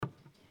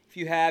If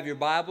you have your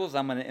Bibles,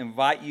 I'm going to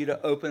invite you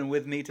to open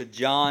with me to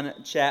John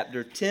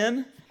chapter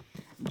 10.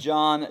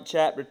 John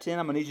chapter 10.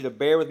 I'm going to need you to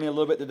bear with me a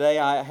little bit today.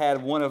 I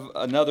had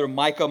another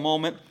Micah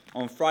moment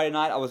on Friday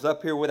night. I was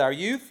up here with our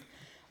youth.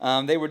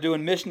 They were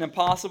doing Mission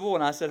Impossible,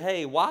 and I said,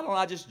 hey, why don't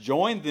I just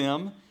join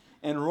them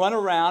and run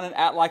around and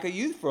act like a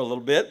youth for a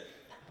little bit?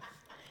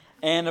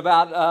 And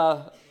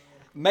about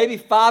maybe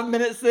 5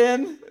 minutes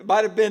in, it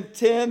might have been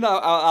 10,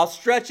 I'll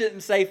stretch it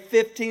and say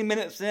 15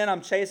 minutes in,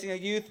 I'm chasing a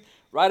youth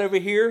right over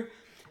here.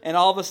 And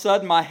all of a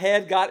sudden, my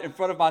head got in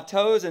front of my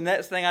toes, and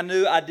next thing I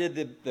knew, I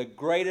did the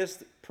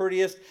greatest,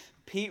 prettiest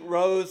Pete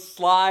Rose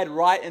slide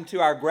right into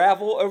our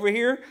gravel over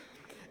here.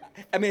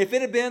 I mean, if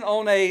it had been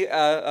on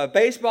a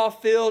baseball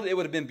field, it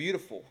would have been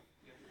beautiful.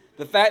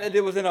 The fact that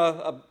it was in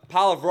a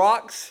pile of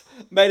rocks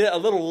made it a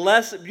little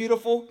less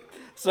beautiful.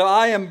 So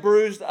I am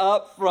bruised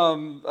up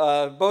from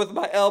both of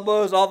my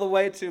elbows all the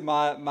way to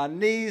my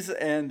knees,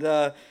 and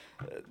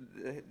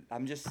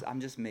I'm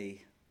just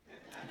me.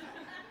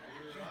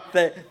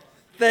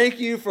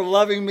 Thank you for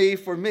loving me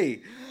for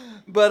me.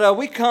 But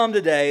we come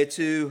today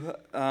to,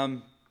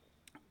 and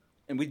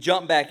we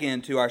jump back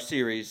into our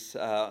series,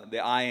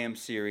 the I Am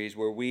series,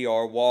 where we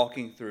are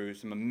walking through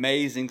some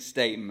amazing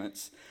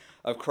statements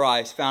of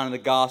Christ found in the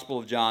Gospel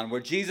of John,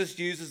 where Jesus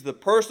uses the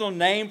personal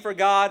name for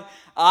God,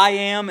 I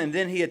am, and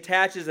then he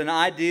attaches an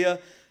idea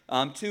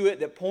to it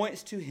that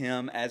points to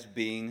him as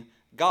being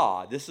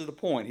God. This is the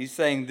point. He's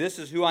saying, this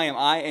is who I am.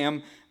 I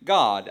am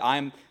God.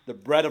 I'm the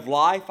bread of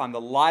life. I'm the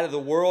light of the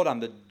world. I'm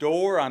the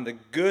door. I'm the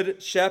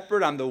good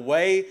shepherd. I'm the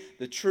way,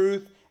 the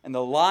truth, and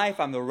the life.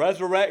 I'm the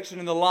resurrection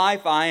and the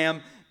life. I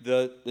am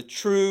the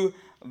true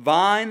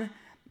vine.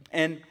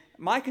 And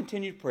my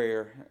continued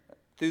prayer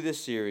through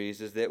this series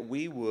is that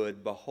we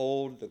would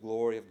behold the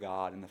glory of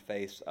God in the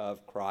face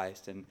of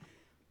Christ. And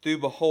through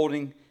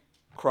beholding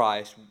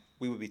Christ,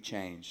 we would be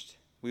changed.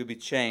 We would be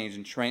changed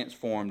and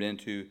transformed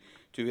into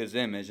his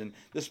image. And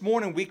this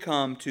morning we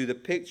come to the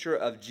picture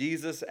of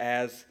Jesus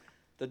as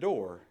the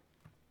door,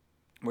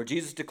 where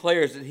Jesus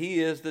declares that he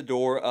is the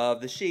door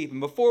of the sheep. And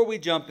before we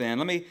jump in,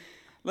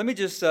 let me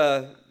just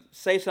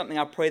say something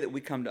I pray that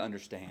we come to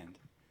understand.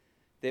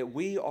 That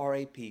we are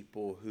a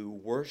people who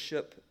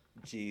worship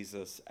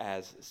Jesus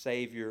as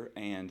Savior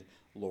and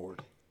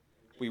Lord.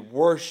 We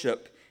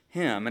worship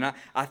him. And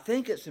I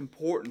think it's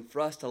important for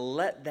us to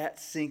let that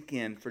sink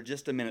in for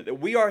just a minute, that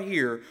we are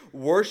here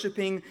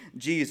worshiping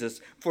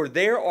Jesus, for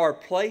there are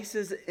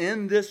places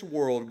in this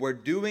world where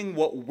doing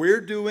what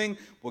we're doing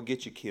will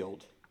get you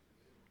killed.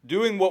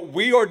 Doing what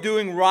we are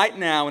doing right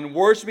now and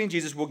worshiping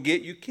Jesus will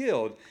get you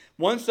killed.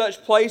 One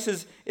such place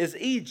is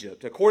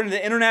Egypt. According to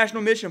the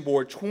International Mission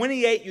Board,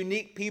 28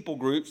 unique people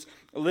groups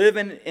live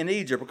in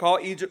Egypt. We call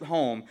Egypt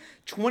home.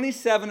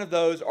 27 of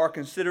those are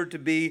considered to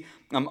be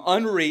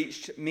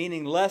unreached,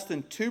 meaning less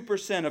than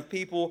 2% of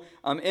people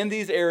in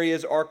these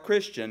areas are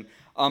Christian.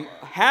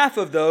 Half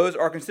of those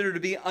are considered to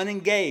be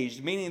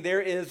unengaged, meaning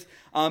there is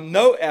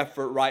no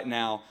effort right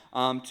now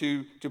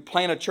to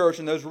plant a church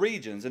in those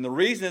regions. And the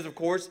reason is, of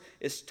course,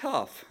 it's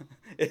tough.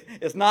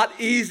 It's not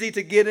easy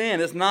to get in.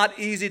 It's not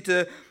easy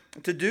to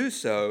do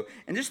so.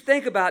 And just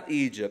think about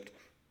Egypt.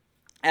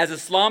 As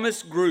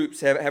Islamist groups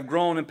have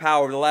grown in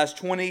power over the last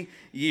 20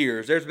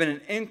 years, there's been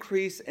an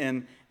increase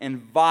in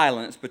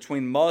violence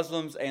between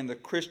Muslims and the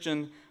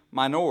Christian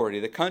minority.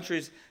 The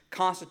country's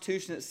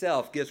constitution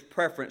itself gives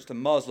preference to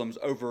Muslims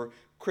over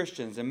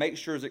Christians and makes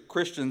sure that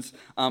Christians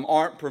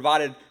aren't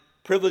provided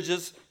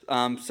privileges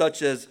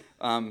such as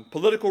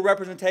political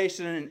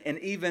representation and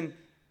even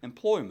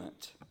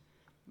employment.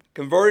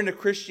 Converting to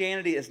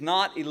Christianity is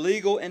not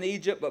illegal in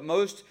Egypt, but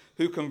most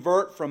who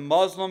convert from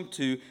Muslim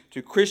to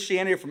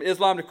Christianity or from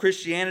Islam to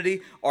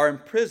Christianity are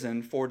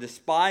imprisoned for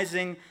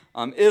despising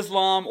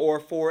Islam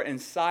or for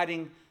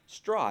inciting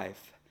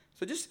strife.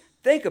 So just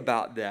think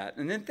about that,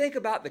 and then think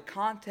about the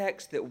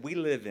context that we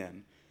live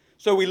in.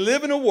 So we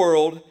live in a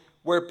world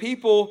where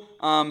people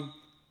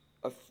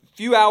a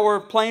few hour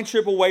plane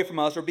trip away from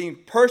us are being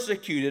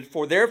persecuted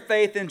for their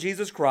faith in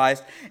Jesus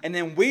Christ, and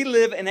then we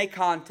live in a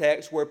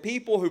context where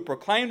people who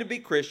proclaim to be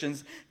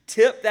Christians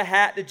tip the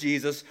hat to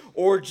Jesus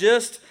or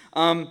just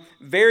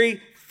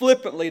very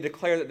flippantly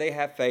declare that they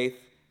have faith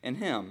in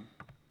him.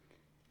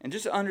 And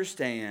just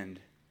understand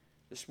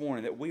this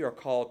morning that we are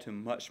called to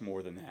much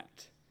more than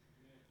that.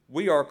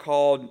 We are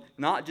called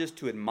not just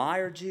to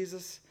admire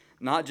Jesus,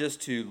 not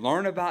just to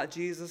learn about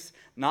Jesus,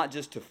 not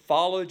just to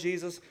follow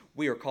Jesus.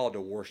 We are called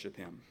to worship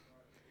him.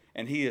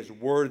 And he is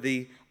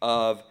worthy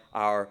of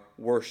our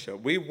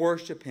worship. We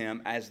worship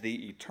him as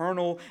the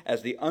eternal,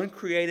 as the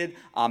uncreated,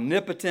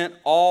 omnipotent,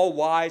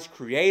 all-wise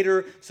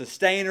creator,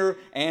 sustainer,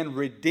 and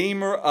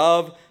redeemer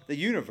of the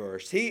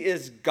universe. He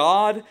is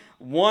God,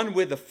 one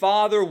with the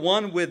Father,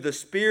 one with the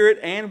Spirit,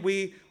 and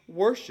we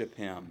worship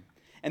him.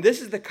 And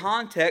this is the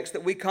context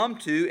that we come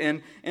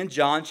to in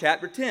John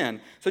chapter 10.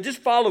 So just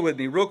follow with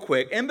me real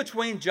quick. In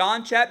between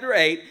John chapter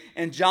 8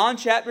 and John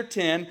chapter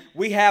 10,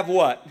 we have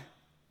what?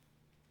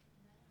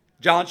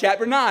 John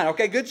chapter 9.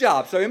 Okay, good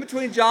job. So in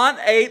between John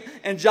 8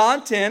 and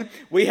John 10,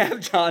 we have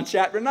John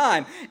chapter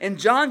 9. In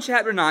John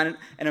chapter 9,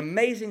 an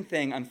amazing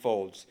thing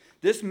unfolds.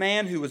 This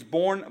man who was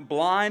born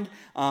blind,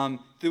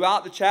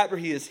 throughout the chapter,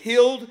 he is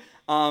healed.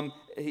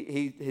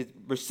 He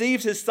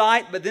receives his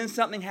sight, but then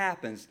something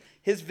happens.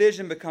 His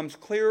vision becomes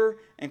clearer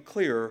and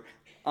clearer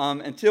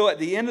until at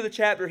the end of the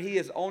chapter, he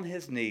is on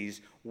his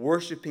knees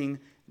worshiping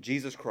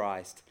Jesus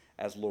Christ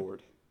as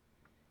Lord.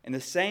 In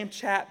the same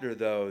chapter,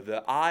 though,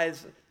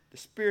 the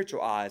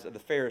spiritual eyes of the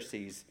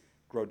Pharisees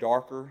grow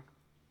darker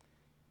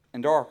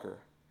and darker.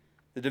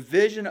 The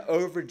division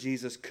over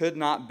Jesus could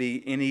not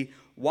be any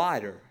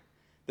wider.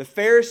 The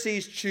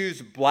Pharisees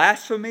choose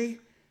blasphemy,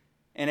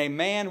 and a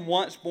man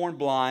once born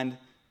blind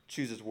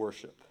chooses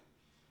worship.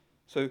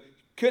 So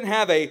couldn't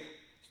have a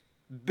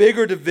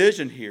bigger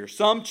division here.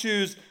 Some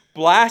choose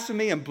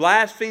blasphemy and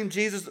blaspheme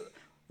Jesus.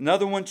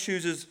 Another one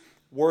chooses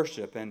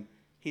worship, and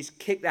he's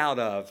kicked out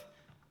of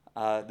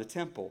the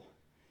temple.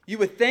 You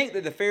would think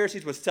that the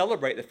Pharisees would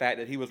celebrate the fact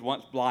that he was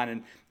once blind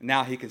and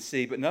now he can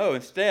see. But no,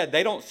 instead,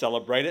 they don't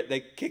celebrate it. They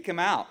kick him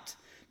out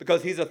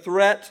because he's a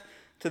threat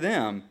to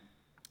them.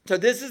 So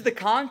this is the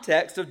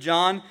context of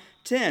John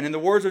 10. In the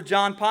words of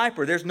John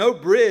Piper, there's no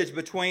bridge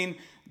between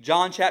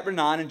John chapter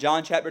 9 and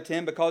John chapter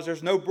 10 because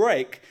there's no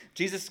break.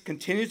 Jesus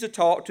continues to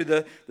talk to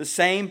the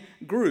same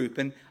group.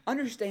 And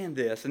understand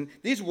this, and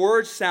these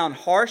words sound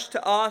harsh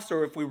to us,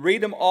 or if we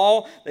read them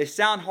all, they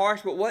sound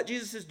harsh, but what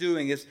Jesus is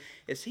doing is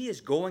he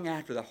is going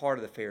after the heart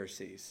of the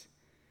Pharisees.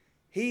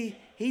 He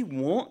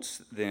wants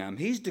them.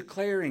 He's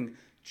declaring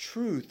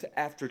truth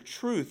after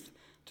truth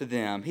to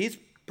them. He's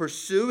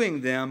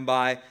pursuing them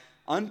by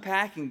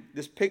unpacking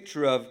this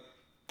picture of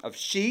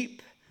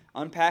sheep,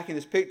 unpacking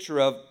this picture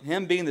of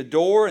him being the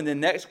door, and then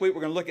next week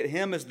we're going to look at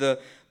him as the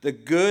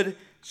good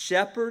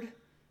shepherd.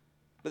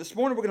 But this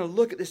morning we're going to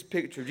look at this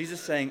picture of Jesus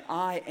saying,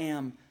 I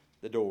am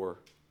the door.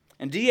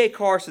 And D.A.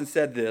 Carson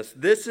said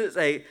this is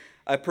a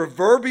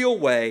proverbial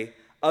way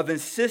of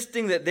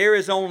insisting that there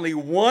is only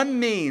one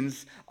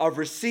means of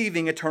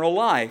receiving eternal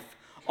life,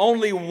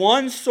 only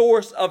one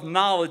source of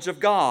knowledge of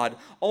God,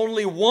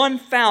 only one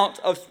fount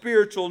of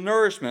spiritual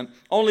nourishment,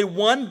 only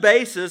one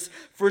basis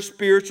for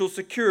spiritual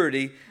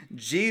security,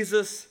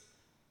 Jesus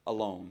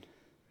alone.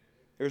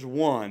 There's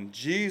one,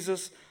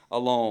 Jesus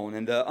alone.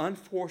 And the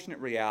unfortunate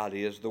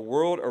reality is the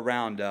world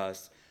around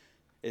us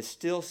is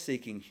still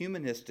seeking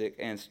humanistic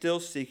and still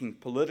seeking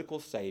political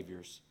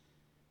saviors.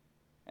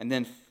 And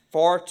then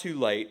far too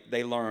late,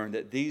 they learn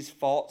that these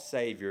false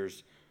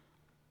saviors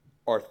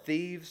are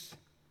thieves,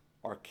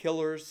 are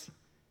killers,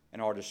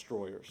 and are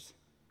destroyers.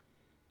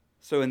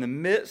 So in the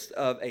midst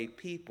of a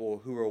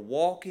people who are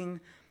walking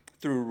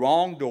through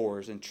wrong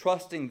doors and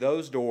trusting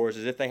those doors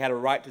as if they had a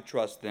right to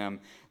trust them,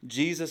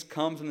 Jesus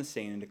comes on the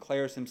scene and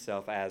declares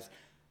himself as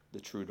the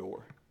true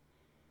door.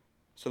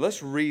 So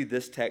let's read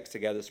this text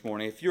together this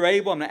morning. If you're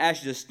able, I'm going to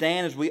ask you to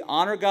stand as we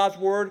honor God's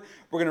word.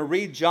 We're going to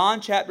read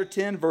John chapter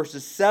 10,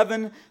 verses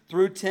 7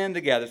 through 10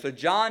 together. So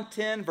John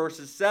 10,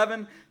 verses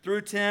 7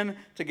 through 10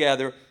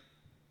 together.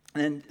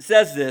 And it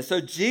says this,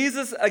 so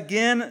Jesus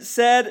again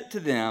said to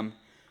them,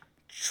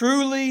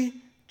 Truly,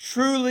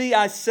 truly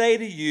I say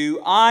to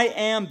you, I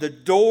am the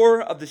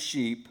door of the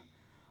sheep.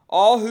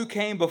 All who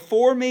came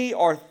before me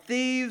are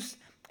thieves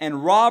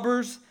and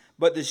robbers,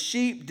 but the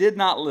sheep did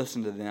not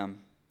listen to them.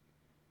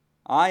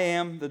 I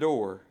am the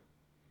door.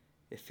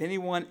 If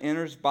anyone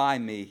enters by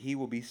me, he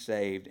will be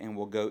saved and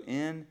will go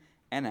in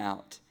and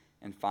out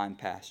and find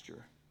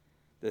pasture.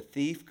 The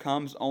thief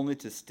comes only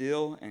to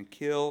steal and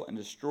kill and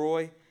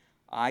destroy.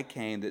 I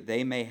came that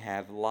they may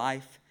have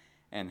life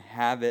and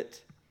have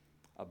it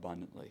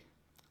abundantly.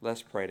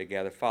 Let's pray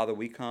together. Father,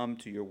 we come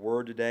to your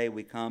word today.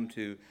 We come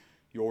to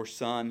your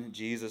Son,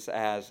 Jesus,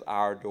 as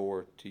our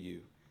door to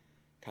you.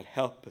 God,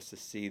 help us to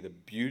see the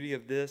beauty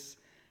of this.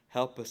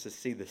 Help us to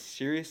see the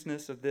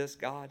seriousness of this,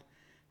 God.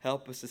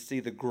 Help us to see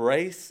the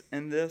grace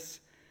in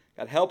this.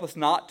 God, help us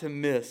not to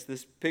miss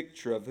this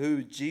picture of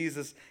who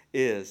Jesus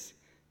is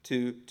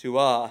to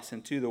us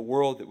and to the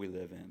world that we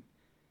live in.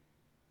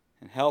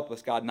 And help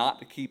us, God, not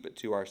to keep it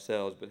to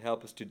ourselves, but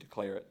help us to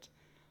declare it.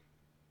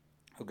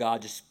 Oh,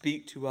 God, just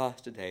speak to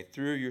us today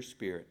through your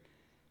Spirit.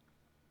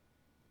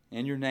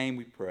 In your name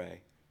we pray.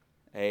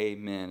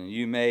 Amen. And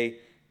you may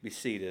be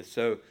seated.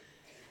 So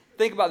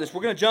think about this.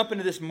 We're going to jump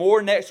into this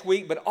more next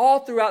week, but all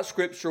throughout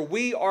Scripture,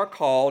 we are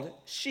called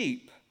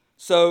sheep.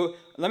 So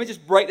let me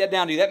just break that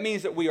down to you. That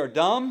means that we are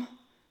dumb,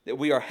 that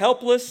we are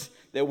helpless,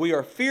 that we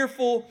are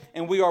fearful,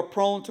 and we are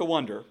prone to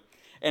wonder.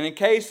 And in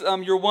case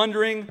you're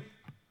wondering,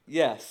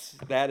 yes,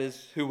 that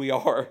is who we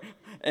are.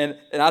 And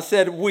I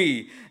said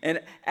we.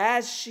 And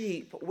as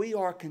sheep, we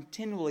are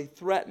continually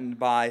threatened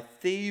by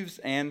thieves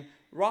and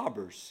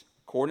robbers,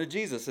 according to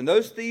Jesus. And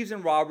those thieves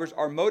and robbers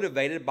are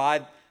motivated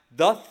by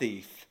the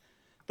thief,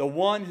 the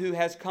one who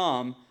has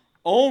come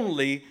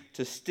only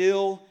to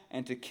steal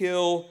and to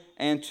kill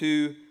and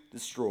to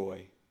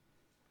destroy.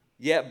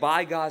 Yet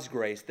by God's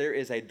grace, there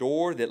is a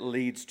door that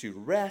leads to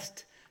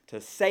rest,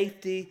 to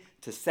safety,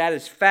 to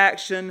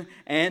satisfaction,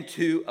 and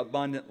to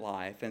abundant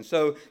life. And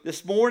so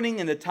this morning,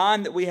 in the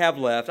time that we have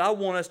left, I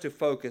want us to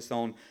focus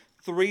on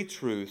 3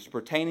 truths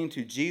pertaining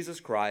to Jesus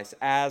Christ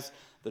as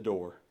the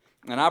door.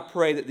 And I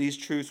pray that these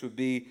truths would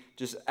be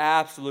just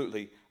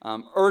absolutely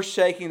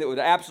earth-shaking, that would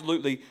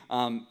absolutely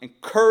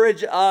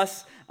encourage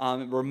us,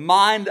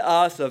 remind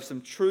us of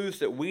some truths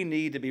that we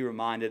need to be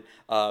reminded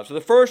of. So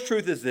the first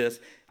truth is this: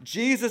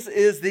 Jesus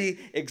is the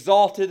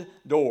exalted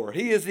door.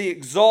 He is the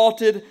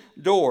exalted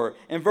door.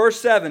 In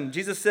verse 7,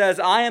 Jesus says,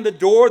 "I am the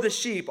door of the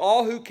sheep.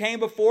 All who came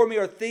before me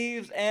are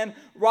thieves and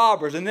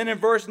robbers." And then in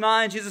verse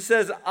 9, Jesus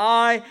says,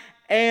 "I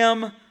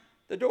am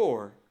the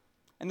door."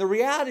 And the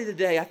reality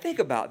today, I think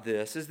about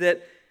this, is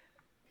that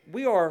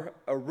we are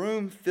a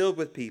room filled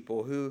with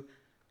people who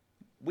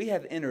we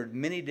have entered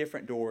many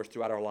different doors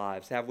throughout our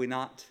lives, have we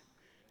not?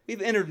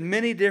 We've entered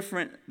many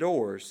different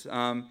doors.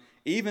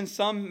 Even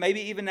some, maybe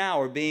even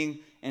now, are being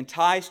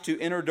enticed to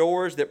enter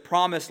doors that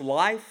promise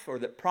life, or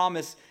that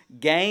promise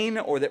gain,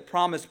 or that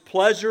promise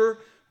pleasure,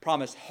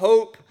 promise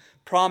hope,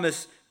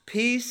 promise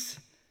peace.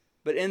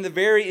 But in the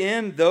very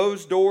end,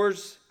 those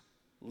doors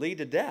lead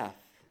to death.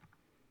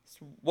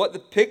 What the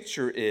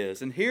picture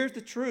is. And here's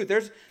the truth.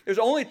 There's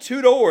only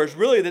 2 doors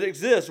really that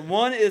exist.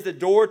 One is the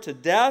door to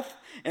death,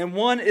 and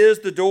one is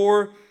the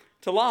door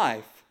to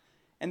life.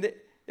 And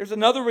there's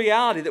another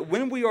reality, that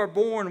when we are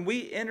born,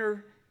 we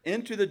enter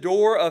into the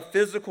door of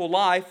physical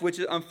life, which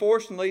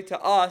unfortunately to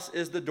us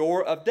is the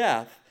door of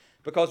death,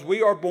 because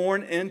we are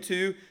born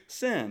into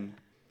sin.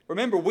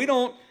 Remember,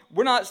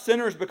 we're not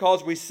sinners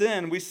because we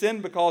sin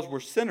because we're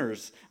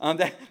sinners.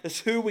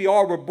 That's who we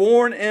are. We're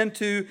born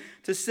into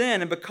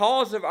sin. And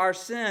because of our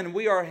sin,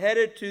 we are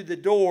headed to the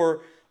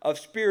door of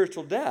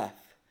spiritual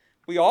death.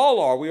 We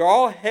all are. We are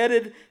all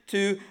headed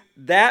to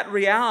that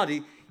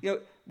reality. You know,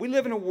 we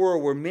live in a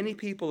world where many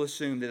people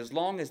assume that as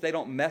long as they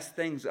don't mess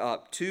things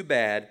up too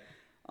bad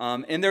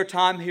in their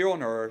time here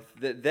on earth,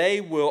 that they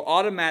will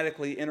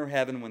automatically enter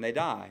heaven when they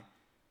die.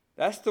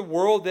 That's the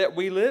world that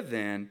we live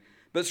in.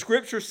 But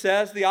Scripture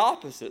says the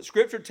opposite.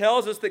 Scripture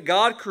tells us that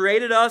God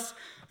created us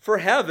for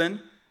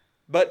heaven,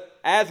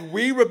 but as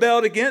we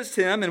rebelled against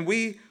Him, and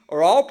we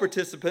are all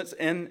participants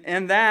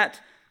in that,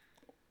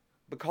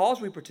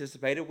 because we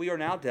participated, we are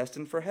now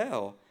destined for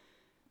hell.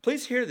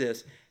 Please hear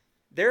this.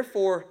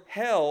 Therefore,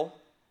 hell,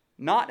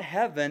 not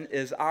heaven,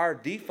 is our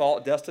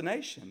default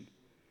destination.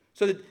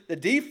 So the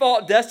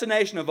default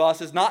destination of us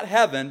is not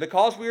heaven.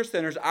 Because we are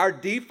sinners, our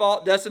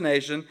default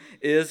destination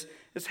is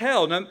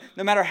hell. No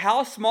matter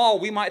how small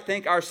we might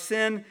think our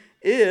sin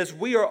is,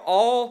 we are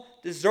all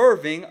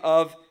deserving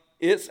of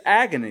its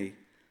agony.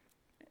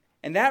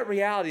 And that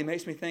reality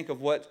makes me think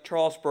of what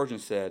Charles Spurgeon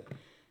said.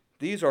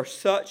 "These are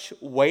such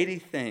weighty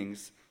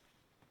things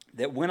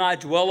that when I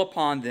dwell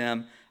upon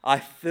them, I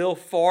feel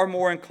far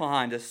more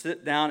inclined to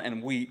sit down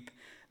and weep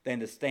than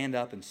to stand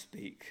up and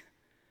speak."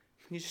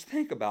 You just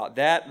think about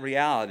that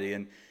reality.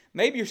 And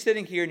maybe you're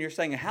sitting here and you're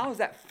saying, how is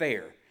that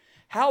fair?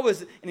 How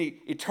is an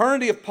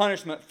eternity of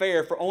punishment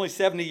fair for only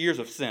 70 years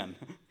of sin?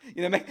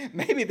 You know,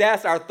 maybe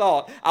that's our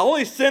thought. I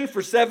only sinned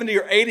for 70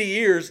 or 80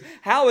 years.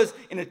 How is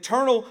an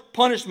eternal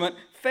punishment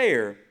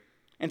fair?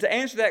 And to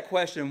answer that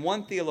question,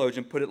 one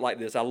theologian put it like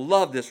this. I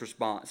love this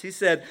response. He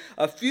said,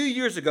 "A few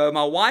years ago,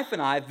 my wife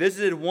and I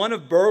visited one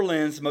of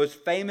Berlin's most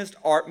famous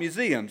art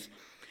museums.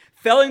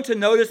 Failing to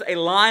notice a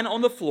line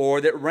on the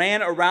floor that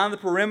ran around the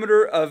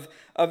perimeter of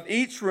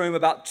each room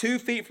about 2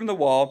 feet from the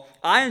wall,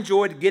 I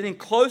enjoyed getting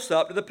close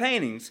up to the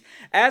paintings.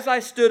 As I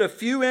stood a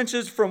few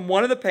inches from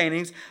one of the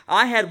paintings,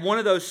 I had one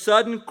of those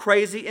sudden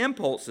crazy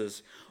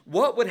impulses.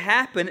 What would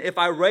happen if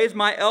I raised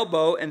my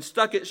elbow and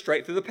stuck it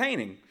straight through the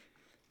painting?"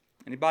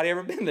 Anybody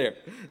ever been there?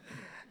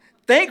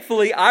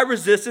 Thankfully, I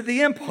resisted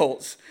the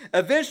impulse.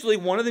 Eventually,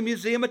 one of the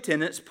museum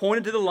attendants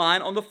pointed to the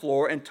line on the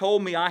floor and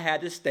told me I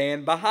had to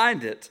stand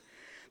behind it.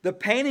 The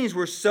paintings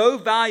were so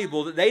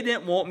valuable that they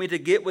didn't want me to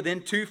get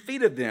within 2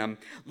 feet of them,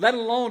 let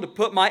alone to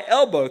put my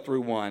elbow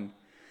through one.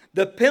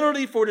 The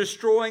penalty for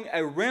destroying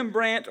a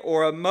Rembrandt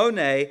or a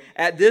Monet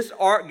at this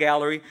art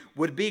gallery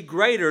would be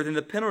greater than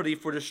the penalty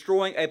for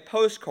destroying a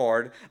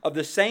postcard of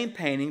the same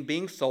painting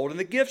being sold in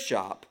the gift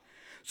shop.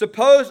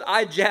 Suppose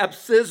I jab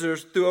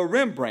scissors through a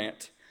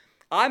Rembrandt.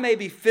 I may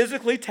be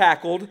physically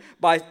tackled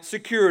by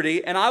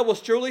security, and I will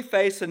surely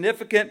face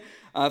significant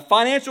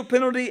financial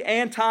penalty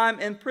and time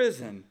in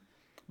prison.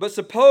 But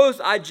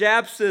suppose I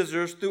jab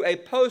scissors through a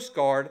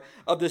postcard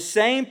of the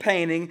same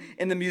painting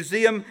in the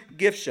museum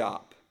gift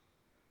shop.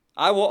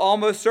 I will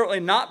almost certainly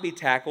not be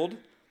tackled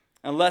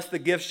unless the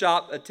gift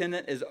shop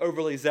attendant is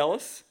overly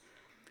zealous.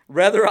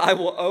 Rather, I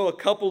will owe a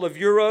couple of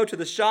euro to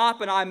the shop,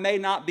 and I may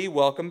not be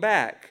welcome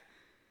back.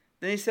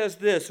 Then he says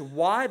this: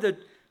 why the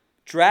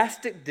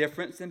drastic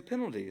difference in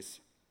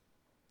penalties?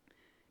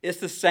 It's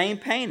the same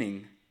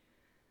painting.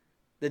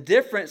 The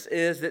difference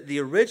is that the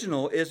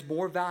original is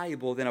more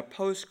valuable than a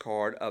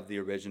postcard of the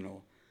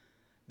original.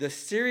 The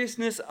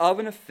seriousness of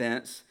an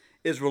offense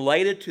is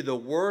related to the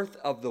worth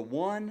of the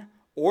one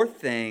or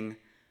thing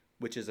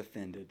which is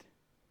offended.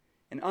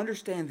 And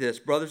understand this,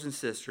 brothers and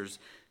sisters,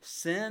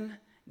 sin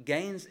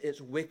gains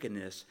its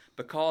wickedness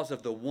because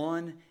of the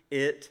one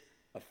it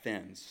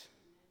offends.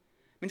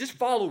 I mean, just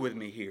follow with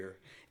me here.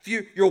 If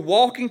you're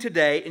walking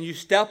today and you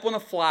step on a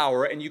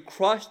flower and you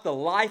crush the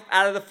life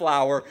out of the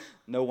flower,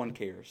 no one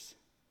cares.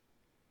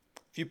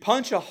 If you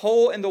punch a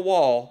hole in the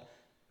wall,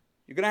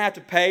 you're going to have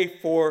to pay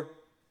to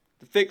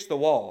fix the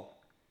wall.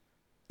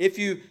 If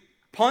you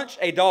punch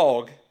a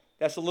dog,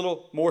 that's a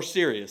little more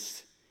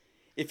serious.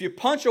 If you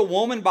punch a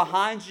woman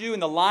behind you in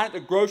the line at the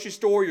grocery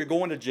store, you're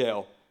going to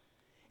jail.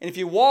 And if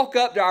you walk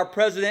up to our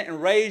president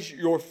and raise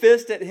your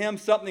fist at him,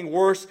 something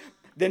worse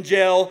than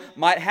jail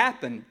might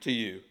happen to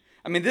you.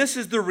 I mean, this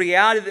is the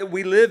reality that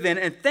we live in.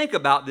 And think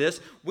about this.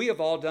 We have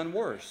all done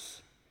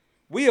worse.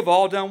 We have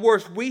all done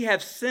worse. We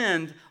have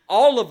sinned,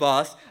 all of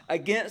us,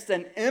 against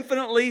an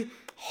infinitely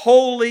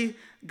holy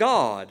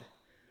God.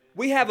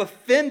 We have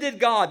offended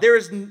God. There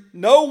is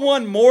no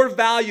one more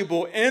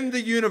valuable in the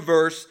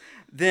universe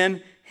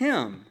than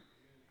Him.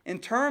 In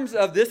terms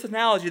of this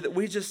analogy that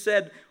we just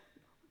said,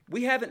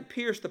 we haven't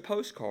pierced the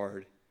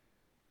postcard.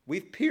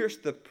 We've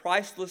pierced the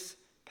priceless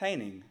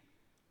painting.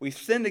 We've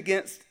sinned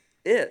against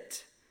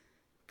it.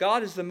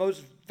 God is the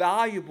most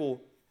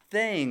valuable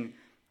being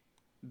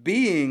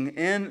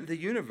in the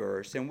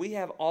universe, and we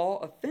have all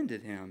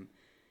offended Him.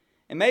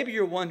 And maybe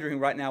you're wondering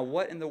right now,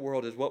 what in the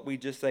world does what we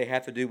just say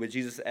have to do with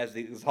Jesus as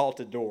the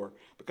exalted door?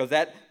 Because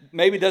that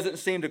maybe doesn't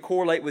seem to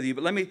correlate with you,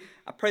 but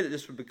I pray that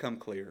this would become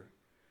clear.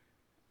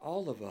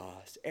 All of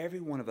us, every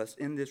one of us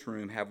in this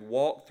room have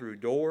walked through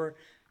door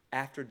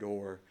after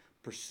door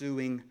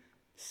pursuing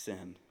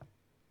sin,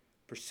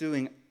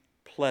 pursuing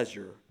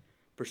pleasure,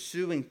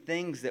 pursuing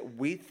things that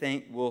we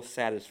think will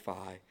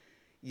satisfy.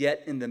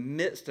 Yet in the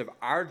midst of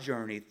our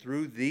journey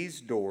through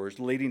these doors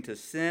leading to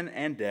sin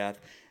and death,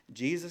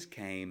 Jesus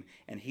came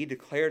and He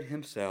declared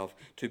Himself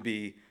to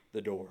be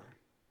the door.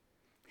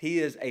 He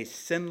is a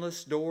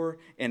sinless door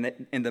in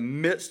the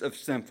midst of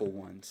sinful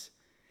ones.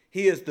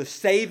 He is the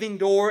saving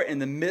door in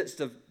the midst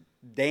of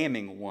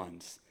damning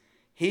ones.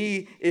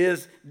 He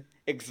is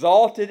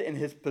exalted in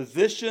His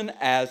position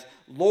as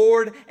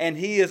Lord, and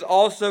He is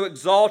also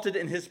exalted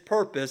in His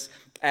purpose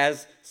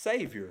as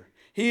Savior.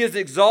 He is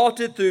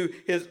exalted through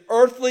His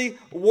earthly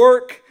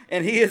work,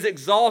 and He is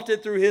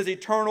exalted through His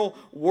eternal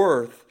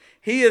worth.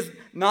 He is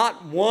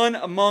not one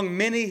among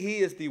many. He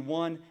is the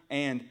one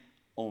and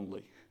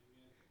only.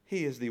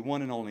 He is the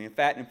one and only. In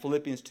fact, in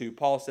Philippians 2,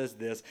 Paul says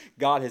this: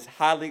 God has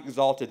highly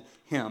exalted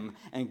Him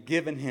and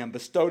given Him,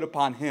 bestowed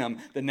upon Him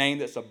the name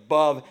that's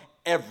above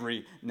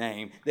every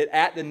name. That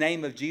at the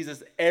name of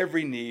Jesus,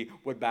 every knee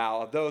would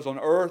bow, of those on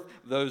earth,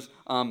 those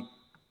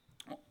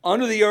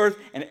under the earth,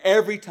 and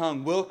every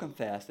tongue will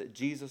confess that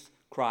Jesus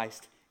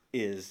Christ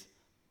is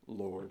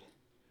Lord,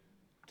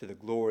 to the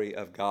glory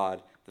of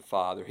God the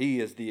Father. He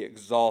is the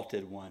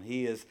exalted one.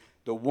 He is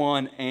the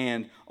one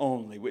and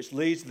only, which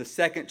leads to the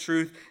second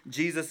truth.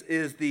 Jesus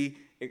is the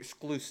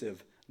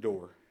exclusive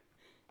door.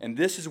 And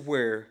this is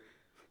where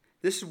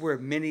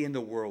many in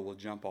the world will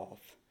jump off.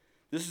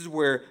 This is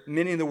where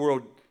many in the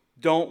world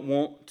don't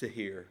want to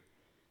hear.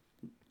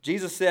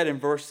 Jesus said in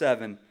verse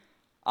 7,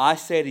 I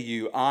say to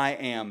you, I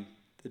am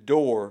the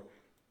door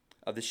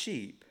of the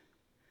sheep.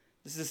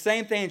 This is the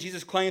same thing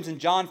Jesus claims in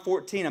John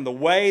 14. I'm the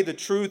way, the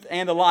truth,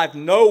 and the life.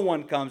 No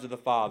one comes to the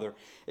Father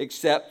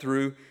except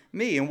through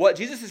me. And what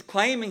Jesus is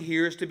claiming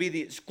here is to be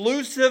the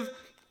exclusive,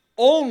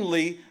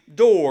 only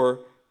door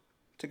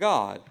to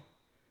God.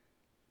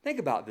 Think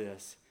about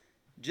this.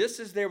 Just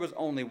as there was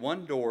only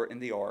one door in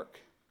the ark,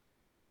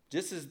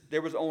 just as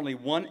there was only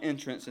one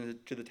entrance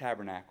to the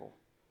tabernacle,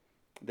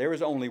 there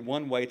is only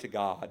one way to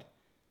God,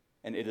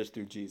 and it is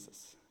through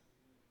Jesus.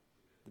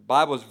 The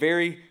Bible is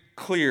very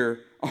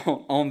clear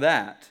on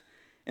that.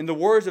 In the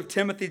words of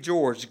Timothy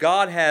George,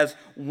 God has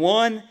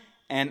one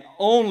and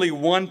only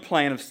one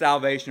plan of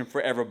salvation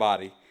for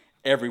everybody,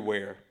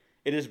 everywhere.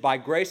 It is by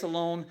grace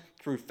alone,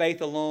 through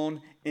faith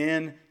alone,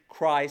 in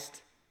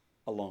Christ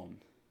alone.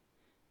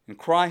 In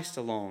Christ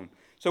alone.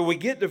 So we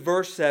get to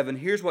verse 7.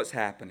 Here's what's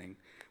happening.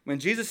 When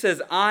Jesus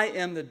says, I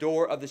am the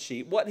door of the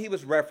sheep, what he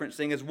was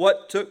referencing is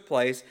what took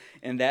place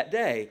in that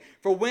day.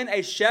 For when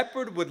a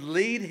shepherd would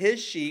lead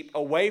his sheep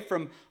away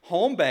from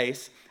home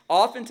base,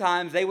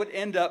 oftentimes they would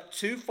end up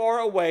too far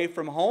away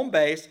from home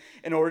base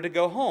in order to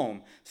go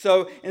home.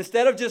 So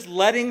instead of just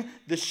letting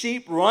the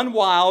sheep run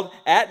wild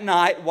at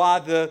night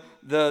while the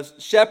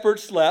shepherd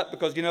slept,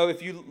 because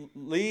if you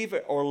leave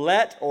or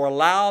let or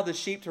allow the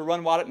sheep to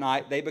run wild at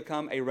night, they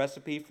become a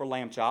recipe for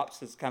lamb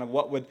chops. It's kind of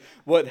what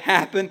would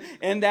happen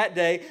in that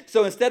day.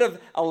 So instead of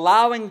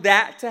allowing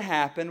that to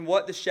happen,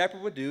 what the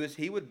shepherd would do is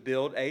he would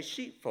build a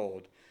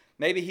sheepfold.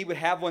 Maybe he would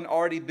have one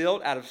already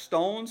built out of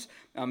stones.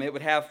 It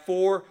would have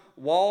 4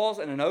 walls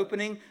and an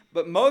opening,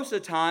 but most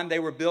of the time they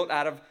were built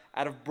out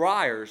of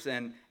briars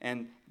and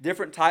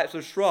different types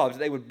of shrubs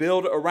they would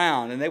build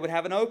around, and they would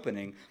have an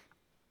opening.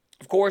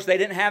 Of course, they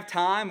didn't have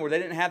time, or they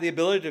didn't have the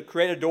ability to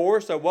create a door,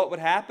 so what would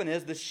happen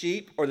is the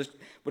sheep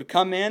would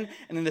come in,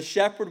 and then the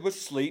shepherd would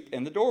sleep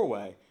in the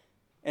doorway.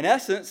 In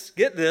essence,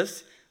 get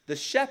this, the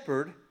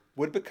shepherd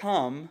would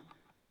become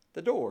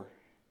the door.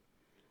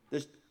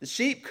 The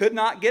sheep could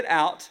not get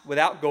out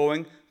without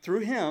going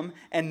through him,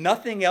 and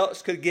nothing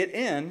else could get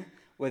in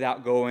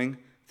without going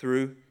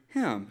through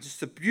him.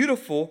 Just a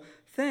beautiful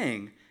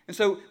thing. And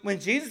so when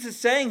Jesus is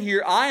saying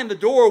here, I am the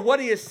door, what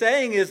he is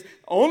saying is the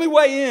only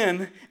way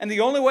in and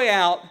the only way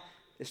out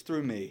is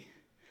through me.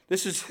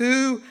 This is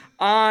who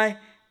I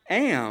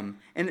am.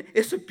 And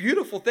it's a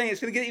beautiful thing. It's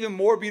going to get even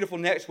more beautiful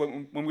next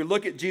when we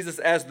look at Jesus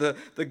as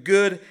the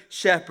good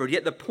shepherd.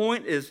 Yet the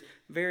point is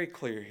very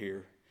clear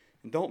here.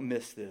 And don't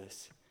miss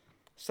this.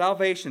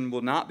 Salvation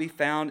will not be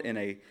found in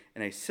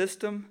a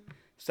system.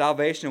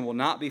 Salvation will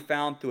not be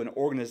found through an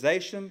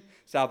organization.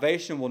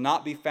 Salvation will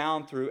not be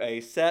found through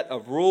a set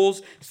of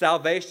rules.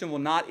 Salvation will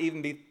not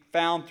even be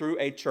found through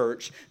a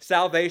church.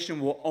 Salvation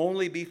will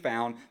only be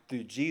found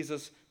through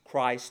Jesus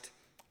Christ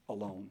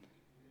alone.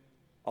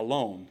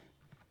 Alone.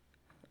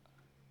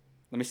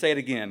 Let me say it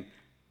again.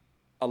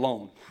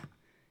 Alone.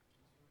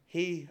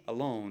 He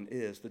alone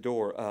is the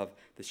door of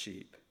the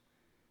sheep.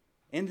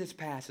 In this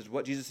passage,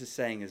 what Jesus is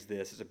saying is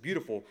this. It's a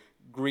beautiful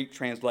Greek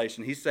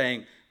translation. He's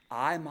saying,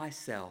 I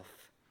myself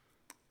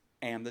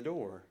am the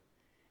door.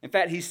 In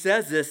fact, he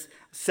says this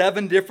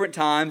 7 different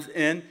times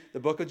in the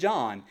book of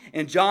John.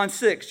 In John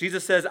 6,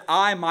 Jesus says,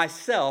 I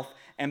myself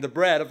am the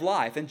bread of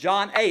life. In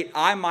John 8,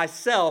 I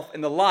myself am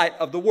the light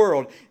of the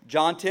world.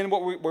 John 10,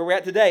 where we're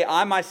at today,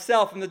 I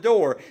myself am the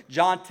door.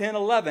 John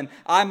 10:11,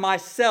 I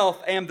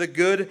myself am the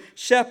good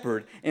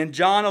shepherd. In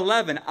John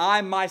 11,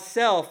 I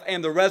myself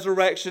am the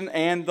resurrection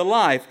and the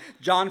life.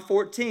 John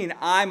 14,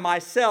 I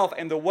myself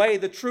am the way,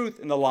 the truth,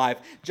 and the life.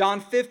 John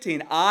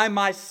 15, I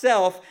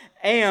myself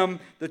am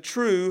the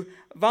true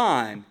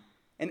vine.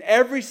 In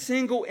every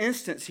single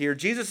instance here,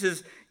 Jesus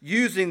is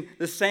using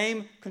the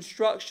same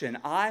construction.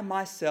 I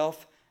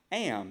myself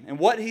am. And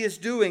what he is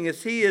doing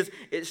is he is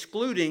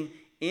excluding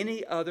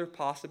any other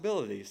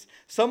possibilities.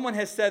 Someone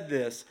has said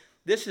this.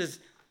 This is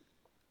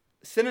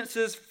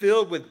sentences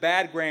filled with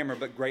bad grammar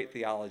but great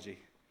theology.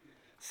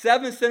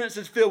 7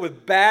 sentences filled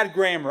with bad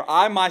grammar.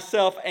 I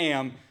myself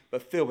am,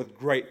 but filled with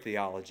great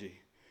theology.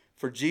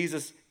 For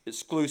Jesus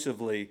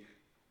exclusively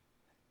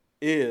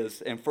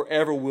is and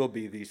forever will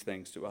be these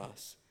things to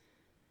us.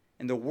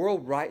 And the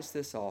world writes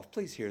this off.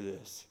 Please hear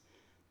this.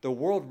 The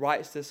world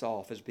writes this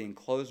off as being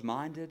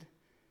closed-minded.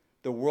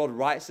 The world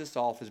writes this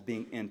off as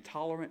being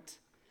intolerant.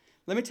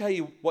 Let me tell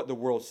you what the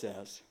world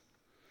says.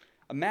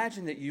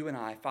 Imagine that you and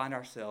I find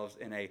ourselves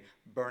in a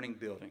burning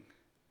building.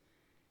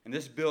 And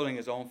this building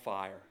is on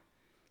fire.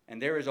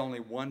 And there is only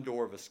one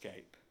door of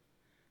escape.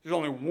 There's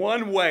only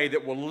one way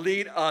that will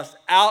lead us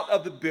out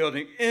of the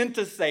building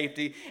into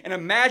safety. And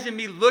imagine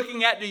me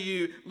looking at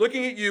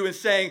you and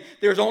saying,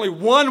 there's only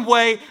one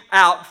way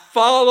out.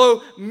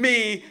 Follow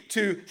me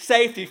to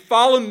safety.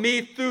 Follow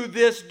me through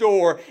this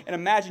door. And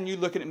imagine you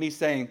looking at me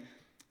saying,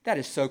 that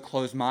is so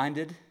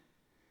close-minded.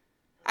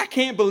 I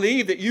can't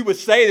believe that you would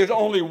say there's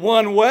only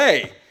one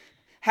way.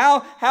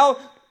 How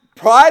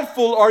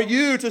prideful are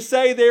you to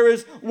say there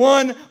is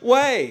one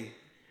way?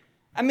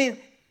 I mean,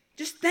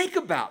 just think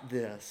about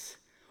this.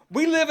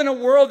 We live in a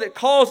world that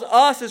calls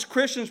us as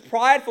Christians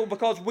prideful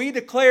because we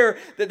declare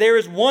that there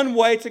is one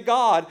way to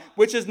God,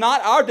 which is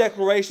not our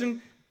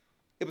declaration.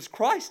 It was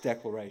Christ's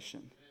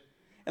declaration.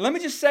 And let me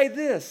just say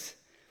this.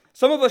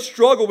 Some of us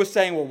struggle with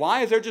saying, well,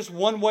 why is there just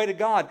one way to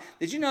God?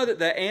 Did you know that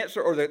the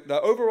answer or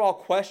the overall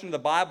question of the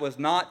Bible is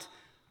not,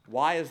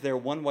 why is there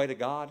one way to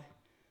God?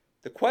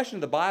 The question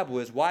of the Bible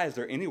is, why is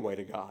there any way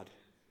to God?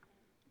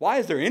 Why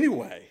is there any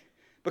way?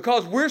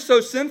 Because we're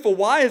so sinful,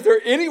 why is there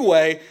any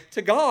way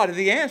to God? And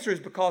the answer is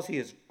because he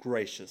is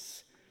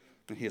gracious,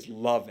 and he is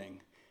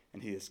loving,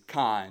 and he is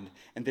kind.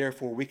 And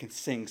therefore we can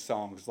sing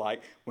songs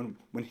like,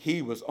 when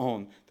he was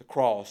on the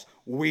cross,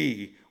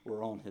 we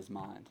were on his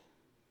mind.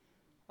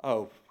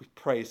 Oh, we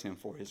praise him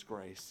for his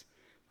grace.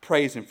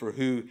 Praise him for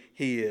who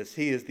he is.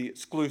 He is the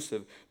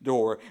exclusive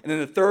door. And then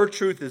the third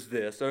truth is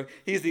this. So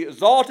he's the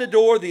exalted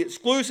door, the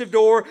exclusive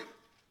door,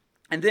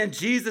 and then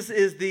Jesus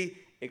is the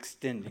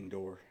extending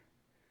door.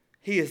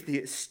 He is the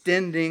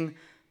extending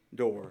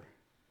door.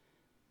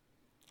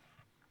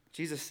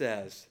 Jesus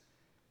says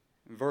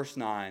in verse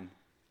 9,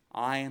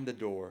 I am the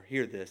door.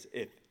 Hear this.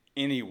 If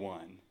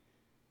anyone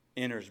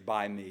enters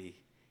by me,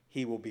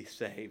 he will be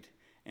saved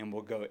and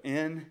will go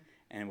in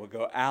and will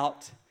go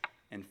out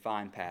and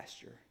find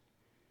pasture.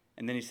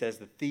 And then he says,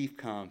 the thief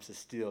comes to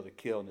steal, to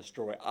kill, and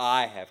destroy.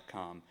 I have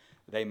come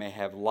that they may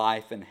have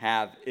life and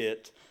have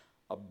it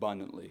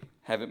abundantly.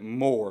 Have it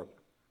more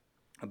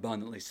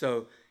abundantly.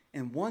 So,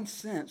 in one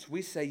sense,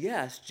 we say,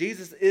 yes,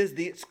 Jesus is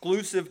the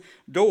exclusive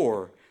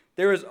door.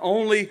 There is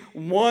only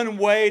one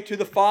way to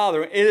the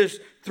Father. It is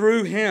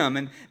through him.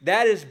 And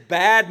that is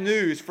bad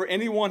news for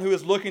anyone who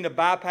is looking to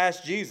bypass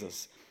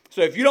Jesus.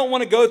 So if you don't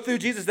want to go through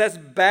Jesus, that's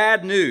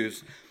bad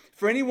news.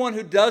 For anyone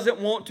who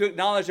doesn't want to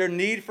acknowledge their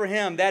need for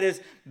him, that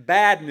is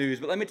bad news.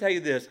 But let me tell you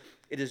this,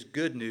 it is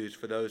good news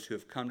for those who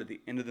have come to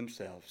the end of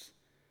themselves.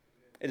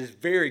 It is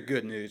very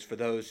good news for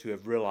those who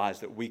have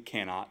realized that we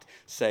cannot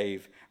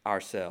save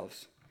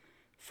ourselves.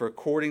 For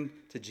according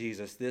to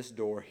Jesus, this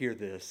door, hear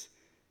this,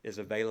 is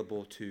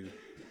available to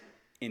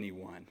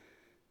anyone.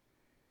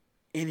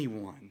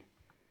 Anyone.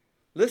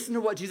 Listen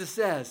to what Jesus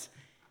says.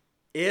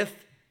 If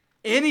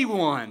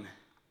anyone,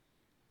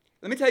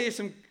 let me tell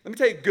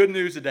you good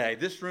news today.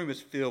 This room is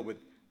filled with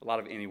a lot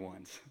of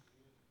anyones.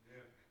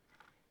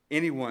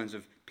 Anyones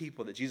of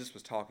people that Jesus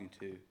was talking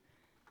to.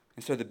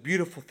 And so the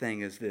beautiful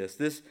thing is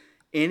this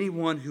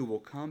anyone who will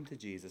come to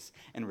Jesus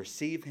and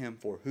receive him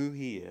for who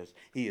he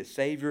is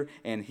Savior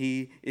and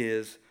he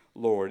is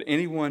Lord.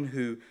 Anyone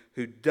who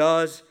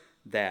does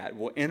that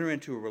will enter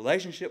into a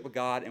relationship with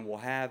God and will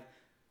have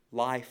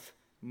life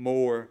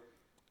more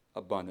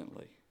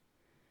abundantly.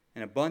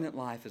 An abundant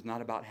life is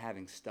not about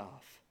having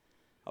stuff.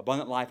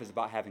 Abundant life is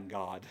about having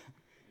God.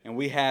 And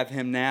we have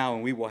him now,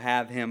 and we will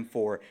have him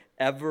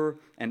forever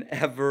and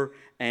ever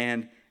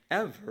and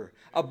ever.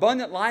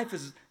 Abundant life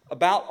is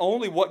about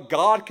only what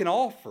God can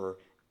offer.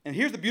 And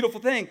here's the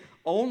beautiful thing.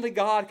 Only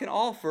God can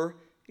offer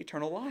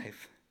eternal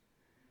life.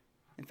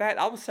 In fact,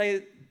 I will say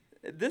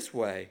it this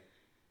way.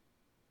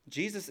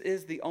 Jesus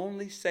is the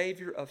only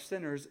Savior of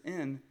sinners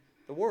in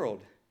the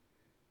world.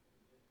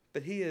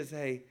 But he is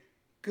a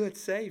good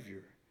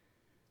Savior.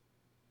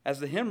 As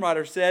the hymn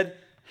writer said,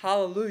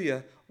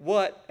 hallelujah,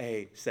 what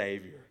a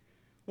Savior.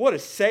 What a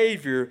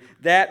Savior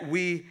that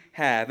we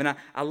have. And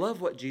I love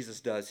what Jesus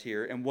does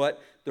here and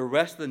what the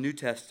rest of the New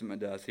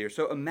Testament does here.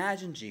 So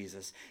imagine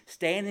Jesus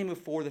standing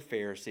before the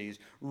Pharisees,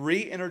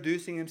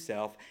 reintroducing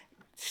himself,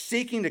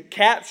 seeking to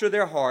capture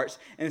their hearts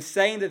and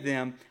saying to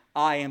them,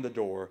 I am the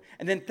door.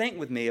 And then think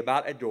with me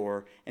about a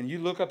door. And you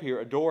look up here,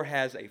 a door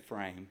has a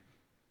frame.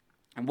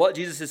 And what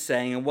Jesus is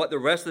saying and what the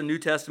rest of the New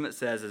Testament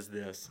says is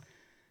this.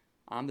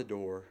 I'm the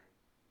door,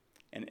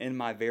 and in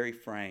my very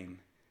frame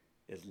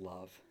is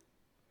love.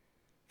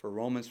 For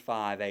Romans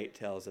 5:8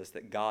 tells us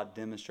that God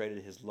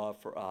demonstrated his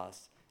love for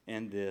us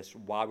in this,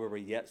 while we were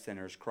yet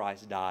sinners,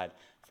 Christ died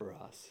for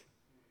us.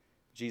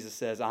 Jesus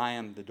says, I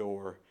am the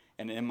door,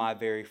 and in my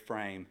very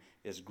frame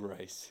is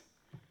grace.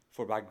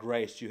 For by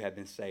grace you have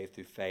been saved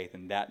through faith,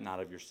 and that not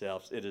of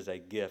yourselves. It is a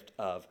gift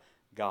of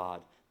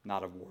God,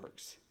 not of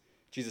works.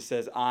 Jesus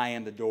says, I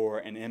am the door,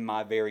 and in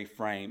my very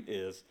frame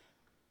is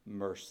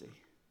mercy.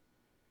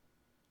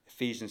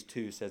 Ephesians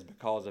 2 says,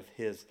 because of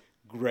his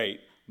great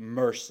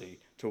mercy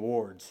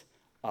towards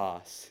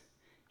us,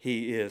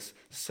 he is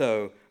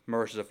so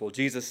merciful.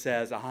 Jesus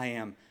says, I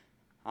am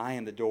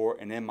the door,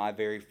 and in my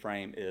very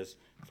frame is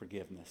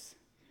forgiveness.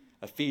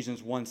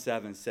 Ephesians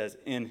 1:7 says,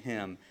 in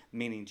him,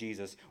 meaning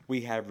Jesus,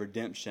 we have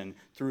redemption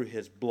through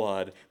his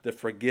blood, the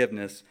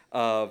forgiveness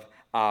of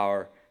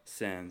our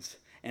sins.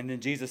 And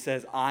then Jesus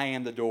says, I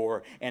am the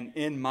door, and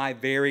in my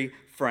very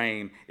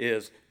frame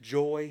is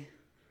joy,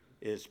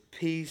 is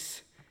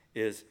peace,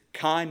 is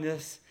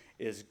kindness,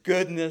 is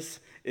goodness,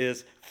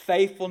 is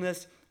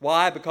faithfulness.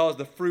 Why? Because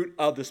the fruit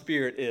of the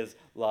Spirit is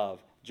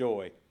love,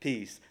 joy,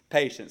 peace,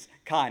 patience,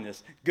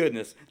 kindness,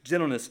 goodness,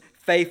 gentleness,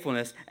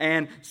 faithfulness,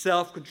 and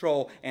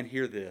self-control. And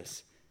hear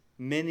this.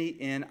 Many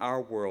in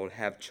our world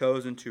have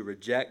chosen to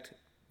reject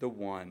the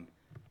one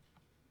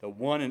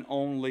and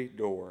only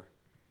door,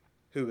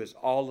 who is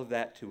all of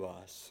that to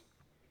us.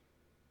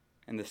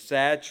 And the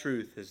sad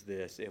truth is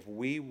this. If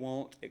we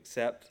won't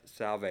accept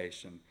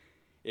salvation,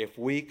 if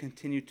we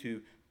continue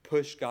to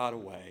push God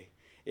away,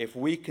 if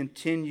we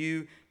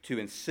continue to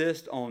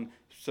insist on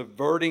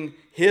subverting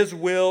his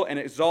will and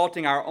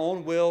exalting our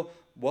own will,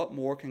 what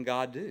more can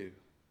God do?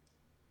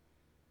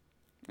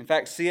 In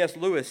fact, C.S.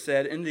 Lewis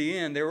said, in the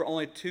end, there were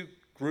only two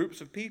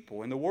groups of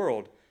people in the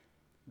world.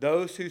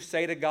 Those who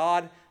say to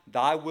God,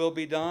 thy will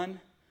be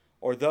done,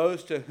 or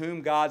those to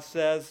whom God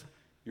says,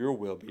 your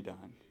will be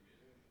done.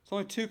 It's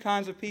only two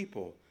kinds of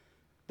people.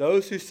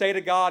 Those who say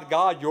to God,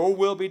 God, your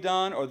will be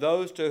done, or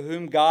those to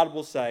whom God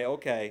will say,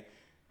 okay,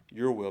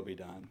 your will be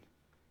done.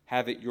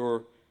 Have it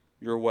your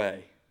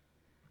way.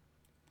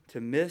 To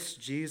miss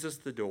Jesus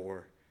the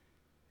door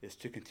is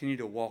to continue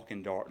to walk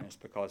in darkness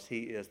because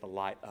he is the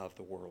light of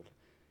the world.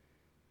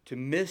 To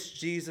miss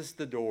Jesus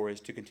the door is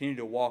to continue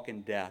to walk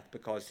in death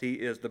because he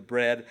is the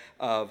bread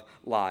of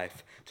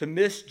life. To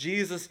miss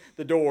Jesus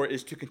the door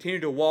is to continue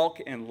to walk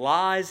in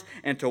lies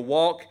and to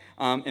walk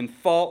in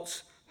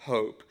false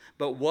hope.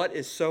 But what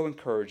is so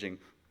encouraging?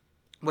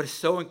 What is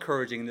so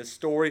encouraging in this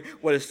story,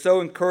 what is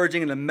so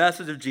encouraging in the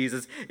message of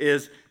Jesus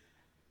is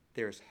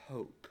there's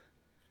hope.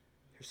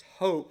 There's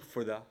hope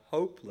for the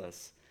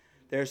hopeless.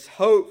 There's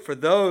hope for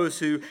those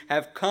who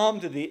have come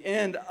to the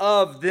end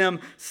of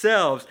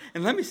themselves.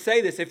 And let me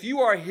say this, if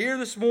you are here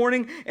this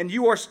morning and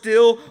you are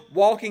still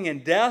walking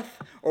in death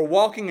or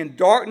walking in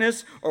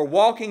darkness or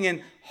walking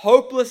in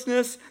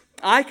hopelessness,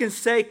 I can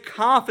say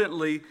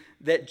confidently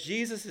that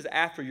Jesus is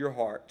after your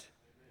heart.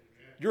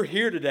 You're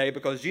here today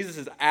because Jesus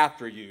is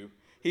after you.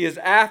 He is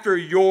after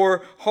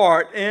your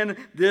heart in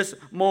this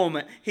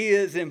moment. He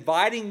is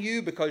inviting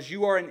you because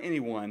you are an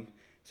anyone.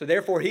 So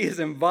therefore, he is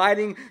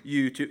inviting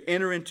you to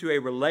enter into a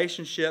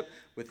relationship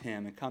with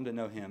him and come to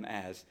know him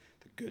as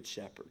the Good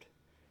Shepherd,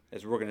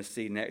 as we're going to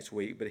see next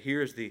week. But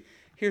here's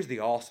the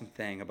awesome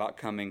thing about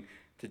coming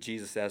to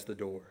Jesus as the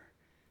door.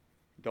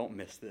 Don't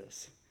miss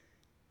this.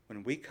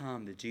 When we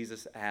come to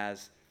Jesus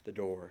as the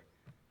door,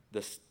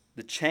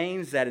 the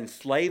chains that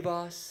enslave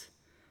us,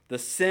 the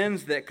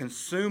sins that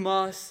consume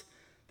us,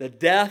 the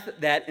death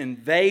that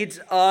invades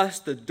us,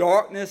 the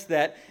darkness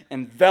that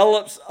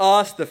envelops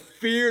us, the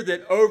fear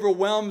that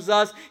overwhelms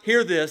us,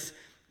 hear this,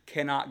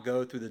 cannot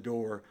go through the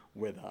door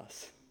with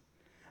us.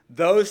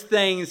 Those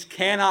things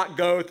cannot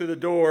go through the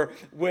door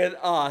with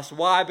us.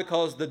 Why?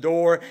 Because the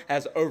door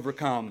has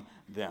overcome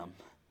them.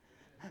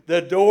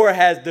 The door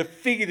has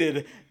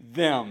defeated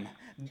them.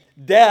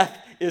 Death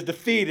is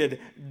defeated.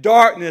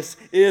 Darkness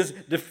is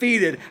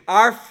defeated.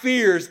 Our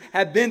fears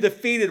have been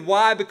defeated.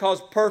 Why? Because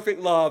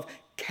perfect love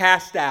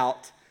casts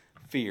out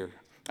fear.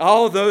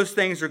 All of those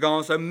things are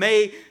gone. So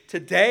may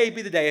today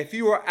be the day. If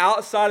you are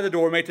outside of the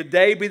door, may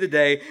today be the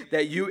day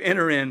that you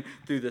enter in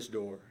through this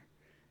door.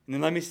 And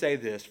then let me say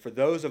this. For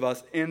those of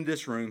us in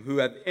this room who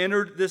have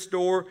entered this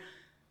door,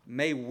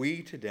 may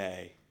we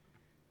today,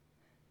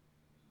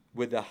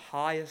 with the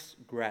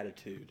highest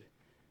gratitude,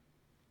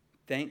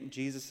 thank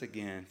Jesus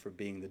again for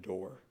being the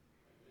door.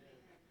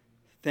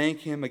 Thank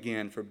Him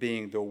again for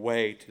being the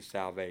way to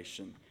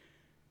salvation,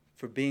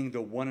 for being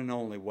the one and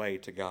only way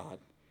to God,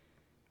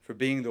 for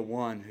being the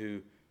one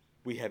who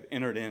we have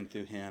entered in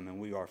through Him, and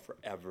we are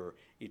forever,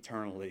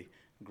 eternally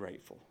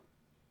grateful.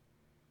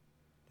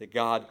 That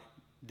God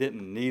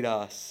didn't need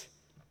us,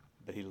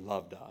 but He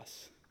loved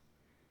us.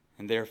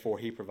 And therefore,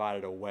 He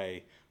provided a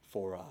way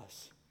for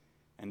us.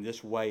 And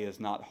this way is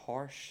not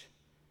harsh.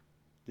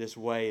 This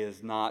way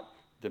is not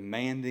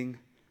demanding.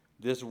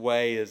 This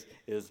way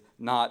is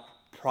not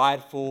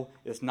prideful.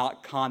 It's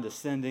not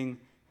condescending.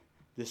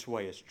 This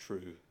way is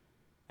true.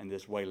 And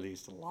this way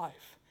leads to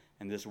life.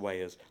 And this way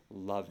is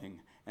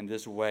loving. And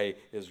this way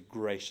is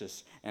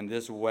gracious. And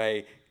this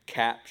way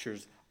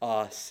captures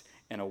us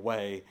in a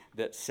way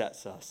that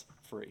sets us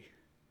free.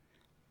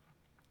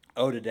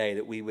 Oh, today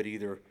that we would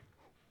either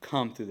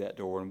come through that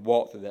door and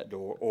walk through that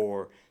door,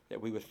 or that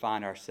we would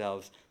find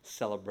ourselves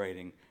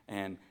celebrating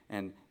and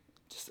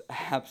just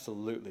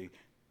absolutely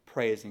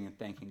praising and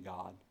thanking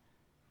God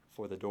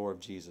for the door of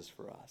Jesus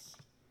for us.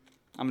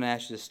 I'm going to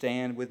ask you to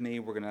stand with me.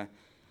 We're going to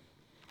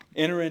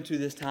enter into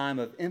this time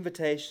of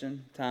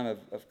invitation, time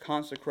of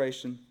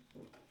consecration.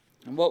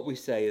 And what we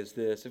say is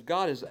this: if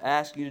God has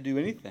asked you to do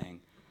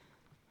anything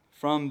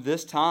from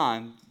this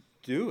time,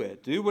 do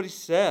it. Do what He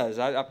says.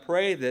 I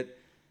pray that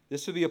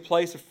this would be a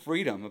place of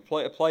freedom,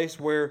 a place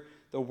where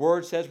the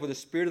Word says where the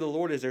Spirit of the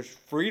Lord is, there's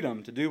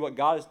freedom to do what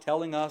God is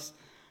telling us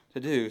to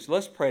do. So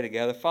let's pray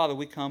together. Father,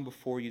 we come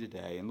before You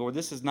today. And Lord,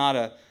 this is not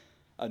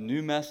a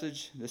new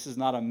message. This is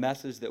not a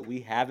message that we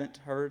haven't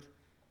heard.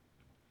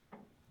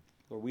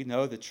 Lord, we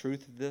know the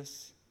truth of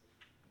this.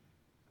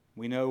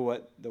 We know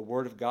what the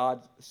Word of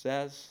God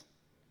says.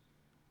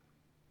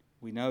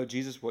 We know,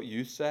 Jesus, what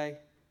You say.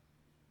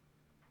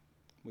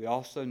 We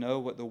also know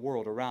what the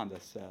world around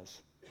us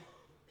says.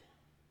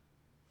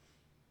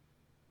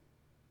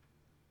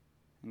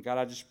 And God,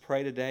 I just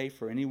pray today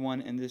for anyone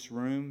in this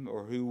room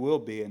or who will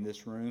be in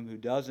this room who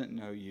doesn't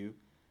know You,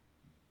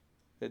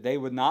 that they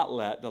would not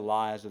let the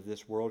lies of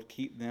this world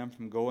keep them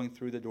from going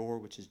through the door,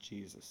 which is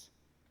Jesus.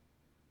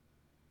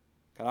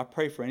 God, I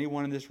pray for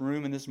anyone in this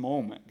room in this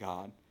moment,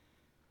 God,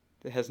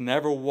 that has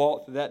never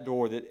walked through that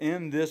door, that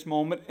in this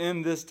moment,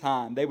 in this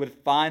time, they would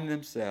find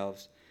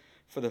themselves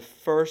for the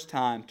first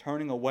time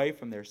turning away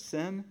from their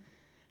sin,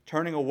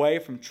 turning away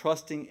from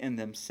trusting in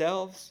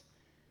themselves,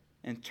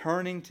 and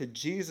turning to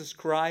Jesus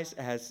Christ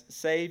as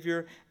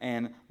Savior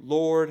and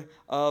Lord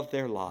of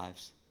their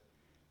lives.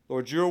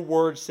 Lord, Your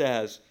Word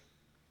says,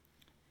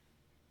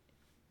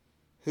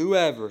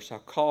 whoever shall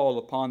call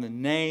upon the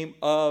name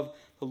of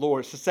the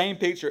Lord. It's the same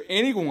picture.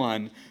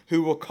 Anyone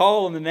who will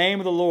call on the name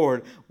of the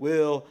Lord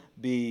will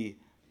be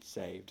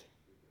saved.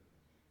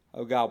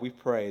 Oh God, we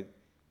pray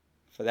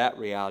for that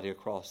reality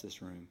across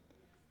this room,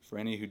 for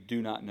any who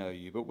do not know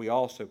You. But we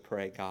also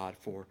pray, God,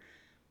 for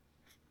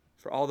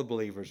all the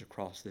believers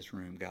across this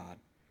room, God.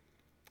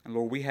 And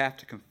Lord, we have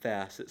to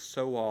confess that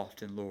so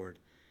often, Lord,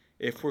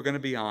 if we're going to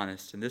be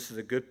honest, and this is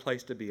a good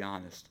place to be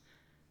honest,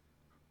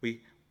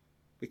 we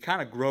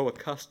kind of grow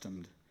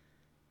accustomed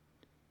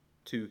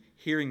to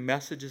hearing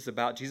messages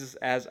about Jesus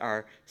as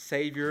our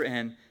Savior,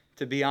 and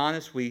to be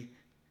honest, we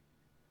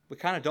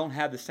kind of don't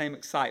have the same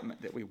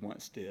excitement that we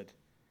once did.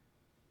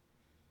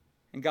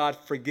 And God,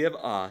 forgive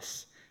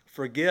us.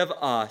 Forgive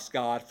us,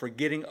 God, for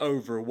getting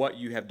over what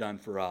You have done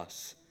for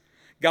us.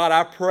 God,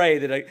 I pray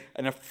that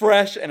in a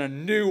fresh and a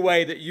new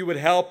way that You would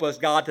help us,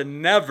 God, to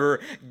never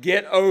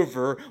get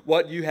over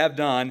what You have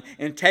done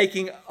in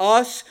taking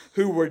us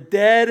who were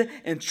dead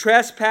in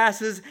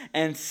trespasses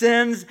and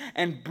sins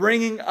and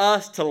bringing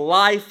us to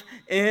life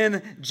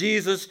in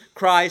Jesus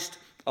Christ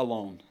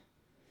alone.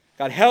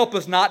 God, help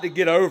us not to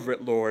get over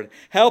it, Lord.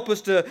 Help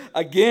us to,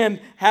 again,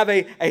 have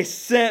a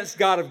sense,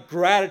 God, of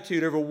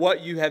gratitude over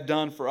what You have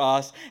done for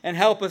us, and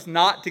help us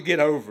not to get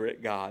over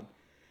it, God.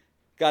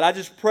 God, I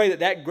just pray that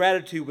that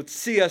gratitude would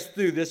see us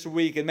through this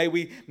week, and may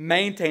we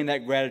maintain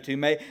that gratitude.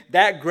 May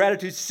that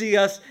gratitude see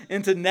us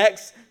into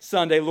next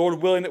Sunday,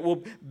 Lord willing, that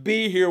we'll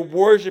be here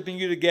worshiping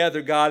You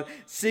together, God.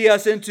 See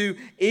us into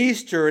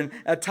Easter and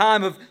a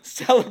time of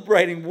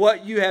celebrating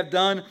what You have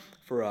done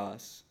for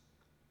us.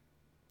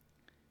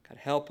 God,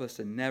 help us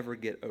to never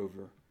get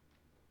over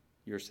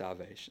your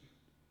salvation.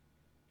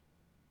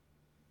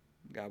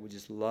 God, we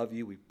just love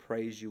you. We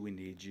praise you. We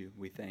need you.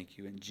 We thank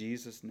you. In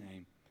Jesus'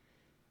 name,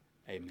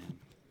 amen.